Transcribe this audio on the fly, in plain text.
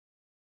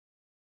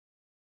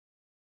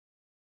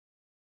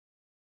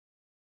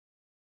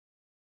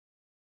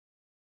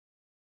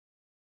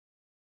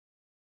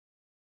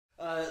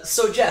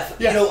So Jeff,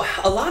 Yes. you know,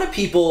 a lot of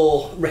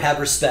people have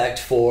respect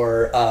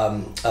for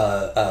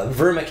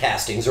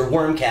vermicastings or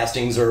worm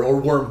castings or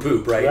worm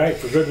poop, right? Right,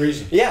 for good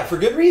reason. Yeah, for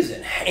good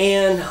reason.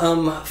 And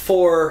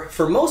for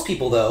most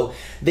people, though,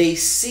 they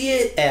see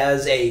it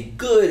as a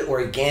good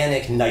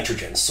organic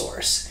nitrogen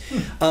source.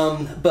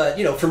 But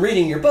you know, from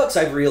reading your books,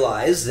 I've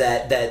realized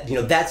that you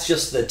know that's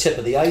just the tip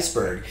of the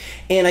iceberg.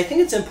 And I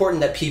think it's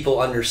important that people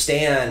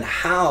understand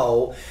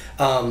how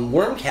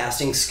worm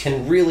castings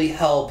can really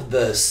help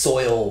the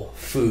soil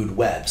food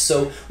web.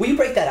 So will you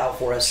break that out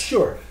for us?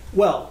 Sure.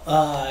 Well,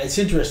 it's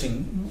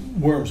interesting.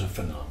 Worms are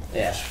phenomenal.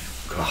 Yeah.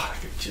 God,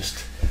 it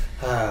just,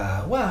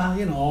 well,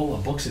 you know, all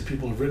the books that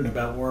people have written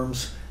about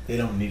worms, they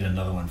don't need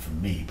another one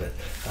from me. But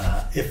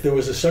if there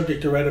was a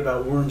subject to write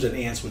about worms, and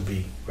ants would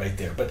be right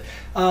there. But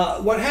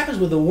what happens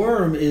with a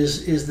worm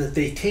is that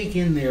they take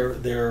in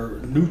their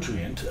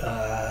nutrient,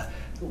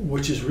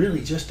 which is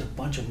really just a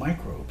bunch of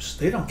microbes.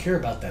 They don't care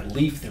about that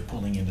leaf they're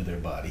pulling into their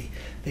body.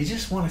 They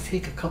just want to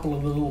take a couple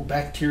of little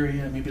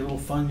bacteria, maybe a little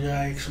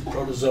fungi, some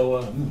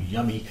protozoa,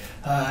 yummy,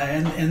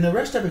 and the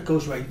rest of it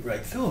goes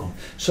right through them.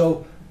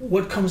 So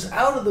what comes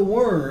out of the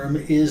worm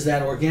is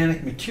that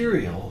organic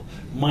material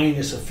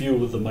minus a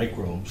few of the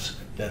microbes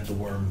that the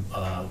worm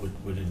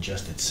would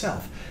ingest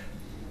itself.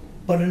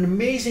 But an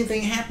amazing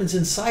thing happens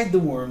inside the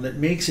worm that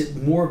makes it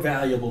more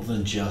valuable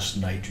than just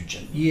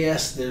nitrogen.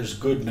 Yes, there's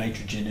good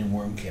nitrogen in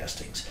worm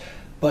castings,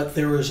 but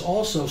there is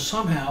also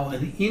somehow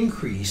an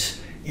increase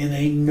in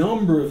a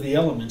number of the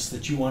elements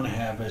that you want to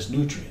have as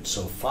nutrients.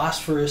 So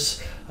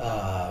phosphorus,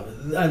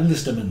 I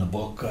list them in the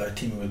book,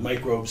 Teaming with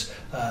Microbes.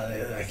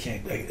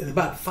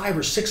 About 5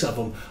 or 6 of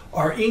them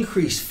are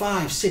increased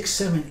 5, 6,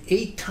 7,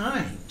 8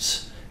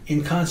 times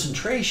in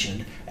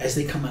concentration as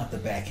they come out the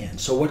back end.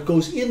 So what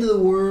goes into the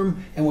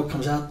worm and what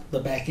comes out the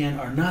back end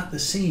are not the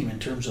same in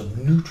terms of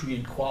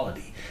nutrient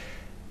quality.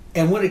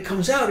 And when it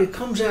comes out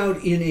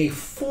in a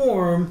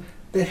form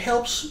that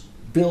helps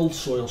build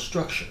soil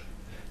structure.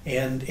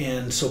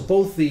 And so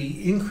both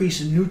the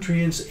increase in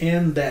nutrients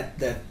and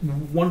that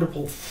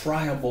wonderful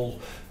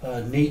friable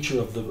nature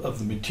of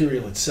the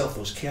material itself,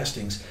 those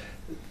castings,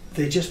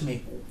 they just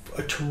make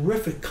a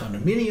terrific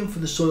condominium for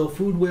the soil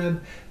food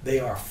web. They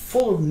are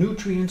full of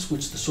nutrients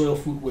which the soil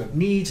food web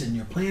needs and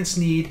your plants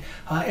need,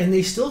 and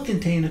they still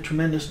contain a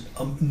tremendous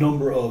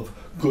number of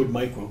good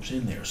microbes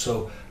in there.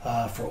 So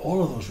for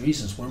all of those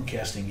reasons, worm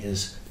casting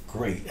is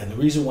great. And the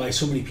reason why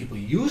so many people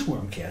use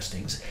worm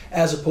castings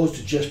as opposed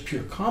to just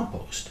pure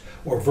compost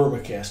or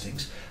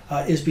vermicastings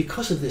is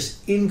because of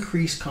this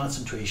increased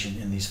concentration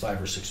in these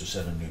 5 or 6 or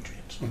 7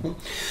 nutrients. Mm-hmm.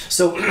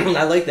 So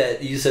I like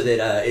that you said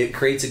that it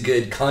creates a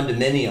good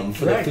condominium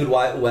for the food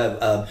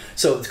web.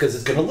 So it's because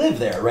it's going to live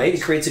there, right?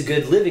 It creates a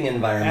good living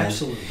environment.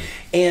 Absolutely.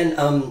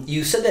 And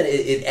you said that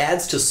it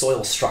adds to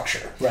soil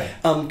structure. Right.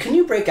 Can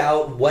you break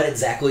out what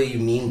exactly you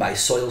mean by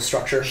soil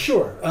structure?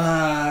 Sure.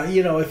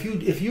 You know, if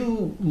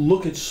you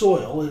look at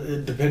soil,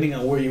 depending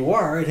on where you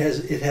are, it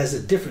has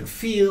a different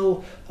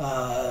feel,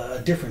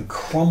 a different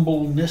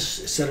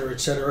crumbleness, et cetera,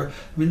 et cetera.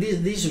 I mean,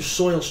 these are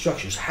soil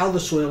structures, how the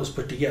soil is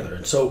put together.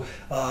 And so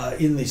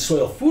in the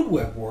soil food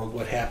web world,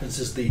 what happens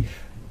is the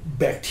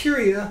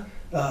bacteria,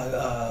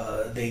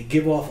 they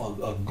give off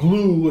a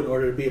glue in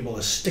order to be able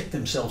to stick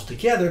themselves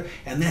together,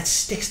 and that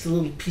sticks to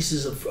little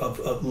pieces of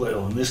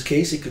in this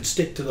case, it could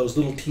stick to those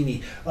little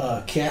teeny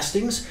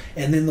castings,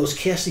 and then those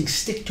castings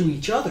stick to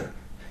each other.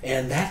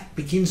 And that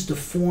begins to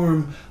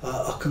form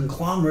a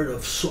conglomerate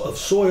of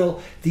soil.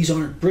 These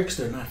aren't bricks,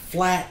 they're not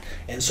flat,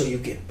 and so you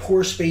get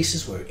pore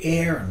spaces where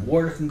air and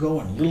water can go,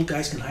 and little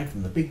guys can hide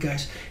from the big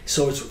guys.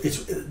 So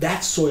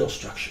that's soil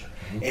structure.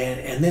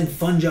 And then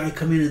fungi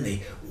come in and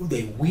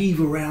they weave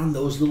around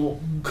those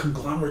little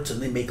conglomerates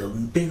and they make a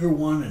bigger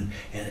one,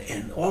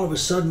 and all of a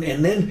sudden,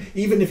 and then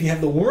even if you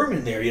have the worm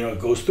in there, you know, it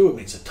goes through, it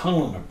makes a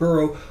tunnel and a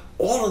burrow.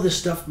 All of this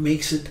stuff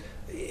makes it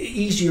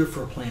easier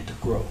for a plant to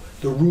grow.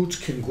 The roots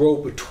can grow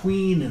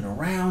between and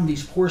around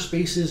these pore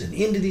spaces and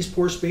into these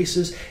pore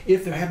spaces.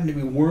 If there happen to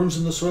be worms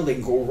in the soil, they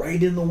can go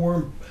right in the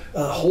worm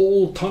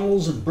hole,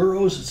 tunnels and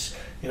burrows. It's,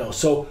 you know,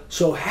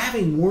 so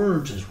having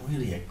worms is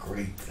really a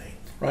great thing.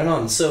 Right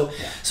on. So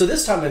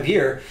this time of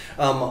year,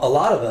 a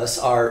lot of us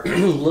are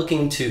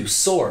looking to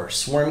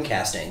source worm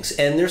castings,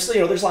 and there's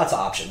lots of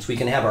options. We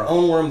can have our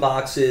own worm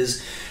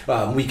boxes.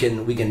 We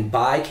can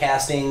buy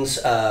castings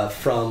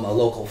from a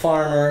local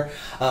farmer,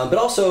 but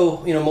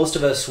also, you know, most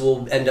of us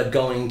will end up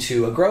going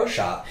to a grow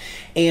shop.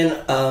 And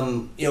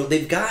you know,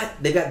 they've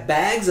got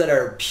bags that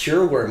are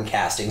pure worm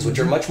castings, which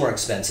are much more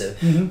expensive.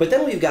 But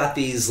then we've got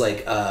these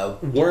like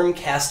worm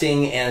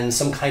casting and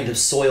some kind of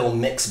soil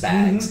mix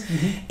bags.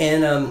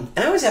 And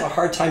I always have a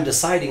hard time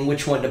deciding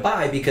which one to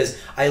buy because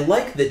I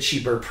like the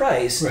cheaper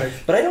price,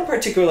 but I don't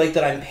particularly like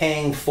that I'm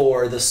paying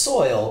for the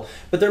soil.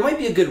 But there might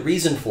be a good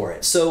reason for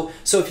it. So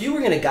if you were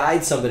going to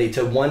guide somebody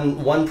to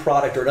one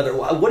product or another,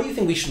 what do you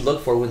think we should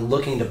look for when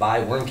looking to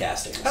buy worm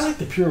castings? I like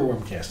the pure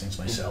worm castings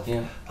myself.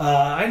 Yeah.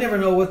 I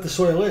never know what the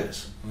soil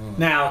is.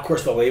 Now, of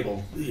course, the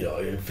label, you know,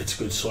 if it's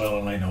good soil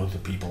and I know who the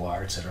people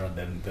are, etc.,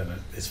 then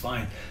it's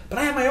fine. But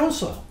I have my own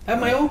soil. I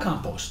have my own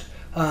compost,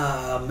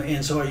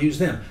 and so I use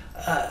them.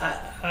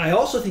 I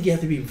also think you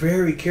have to be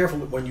very careful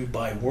when you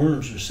buy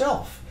worms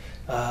yourself,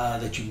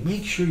 that you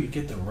make sure you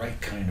get the right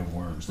kind of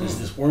worms. There's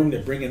this worm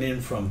they're bringing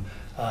in from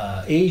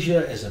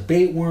Asia as a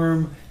bait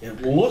worm.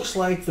 It looks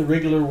like the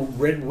regular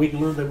red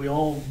wiggler that we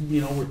all,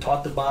 were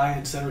taught to buy,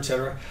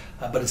 etc.,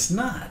 but it's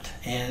not.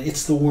 And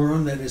it's the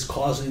worm that is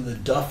causing the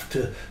duff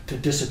to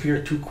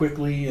disappear too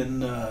quickly in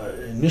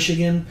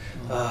Michigan.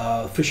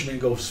 Fishermen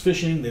go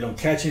fishing, they don't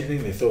catch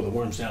anything, they throw the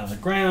worms down on the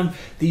ground.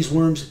 These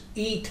worms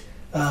eat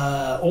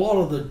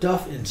all of the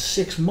duff in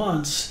 6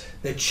 months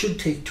that should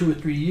take 2 or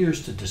 3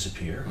 years to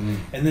disappear.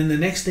 And then the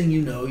next thing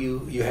you know,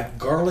 you have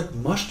garlic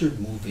mustard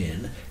move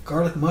in.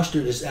 Garlic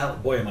mustard is,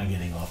 boy am I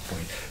getting off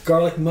point.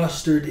 Garlic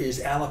mustard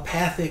is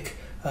allopathic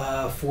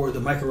for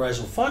the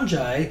mycorrhizal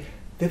fungi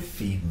that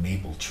feed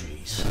maple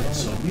trees. And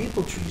so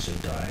maple trees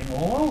are dying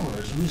all over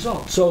as a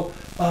result. So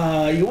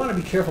you want to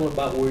be careful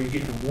about where you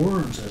get your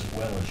worms as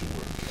well as your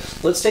worm.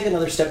 Let's take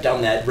another step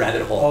down that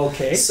rabbit hole.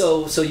 Okay.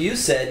 So you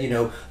said,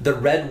 the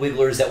red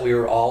wigglers that we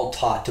were all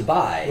taught to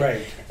buy.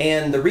 Right.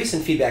 And the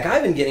recent feedback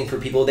I've been getting from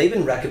people, they've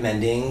been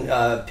recommending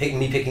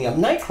me picking up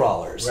night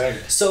crawlers.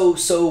 Right.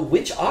 So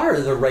which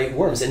are the right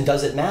worms, and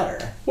does it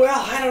matter? Well,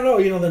 I don't know.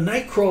 The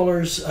night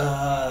crawlers,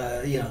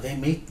 they're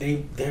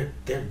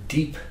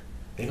deep.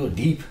 They go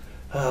deep.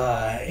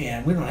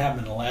 And we don't have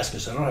them in Alaska,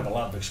 so I don't have a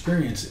lot of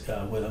experience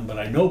with them, but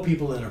I know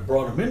people that have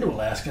brought them into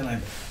Alaska, and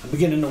I'm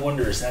beginning to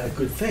wonder, is that a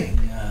good thing,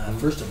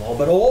 first of all?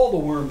 But all the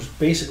worms,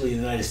 basically, in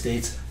the United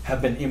States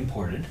have been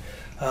imported.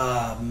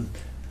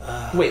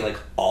 Wait, like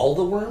all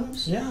the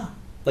worms? Yeah.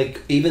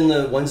 Like even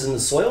the ones in the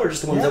soil, or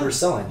just the ones that we're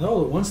selling?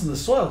 No, the ones in the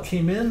soil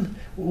came in.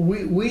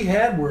 We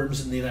had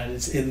worms in the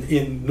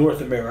in North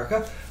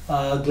America.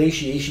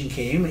 Glaciation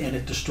came and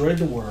it destroyed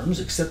the worms,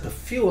 except a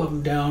few of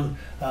them down,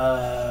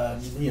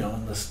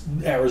 in the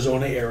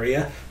Arizona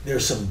area.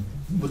 There's some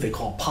what they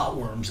call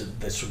potworms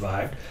that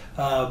survived,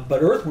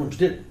 but earthworms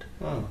didn't.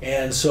 Oh.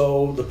 And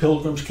so the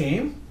Pilgrims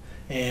came.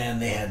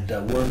 And they had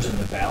worms in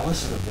the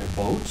ballast of their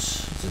boats.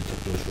 So they took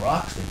those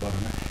rocks, they brought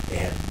them in. They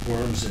had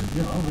worms in,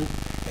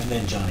 and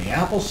then Johnny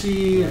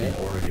Appleseed and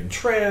Oregon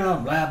Trail,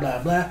 and blah,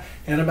 blah, blah.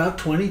 And about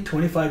 20,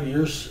 25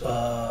 years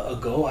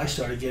ago, I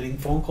started getting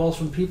phone calls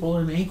from people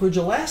in Anchorage,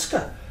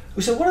 Alaska,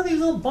 who said, what are these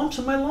little bumps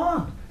in my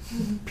lawn?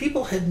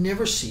 People had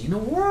never seen a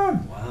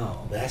worm.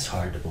 Wow. That's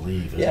hard to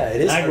believe. Yeah,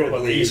 it is. I grew up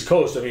on the East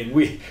Coast. I mean,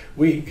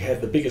 we had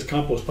the biggest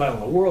compost pile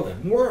in the world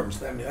and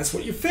worms. I mean, that's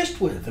what you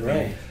fished with.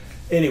 Right.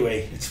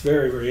 Anyway, it's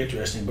very, very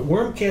interesting. But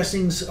worm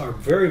castings are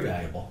very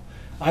valuable.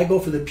 I go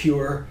for the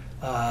pure,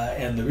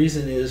 and the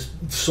reason is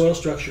soil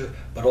structure,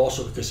 but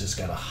also because it's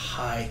got a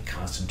high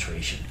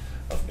concentration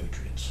of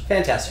nutrients.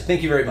 Fantastic.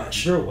 Thank you very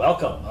much. You're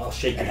welcome. I'll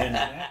shake your hand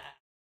on that.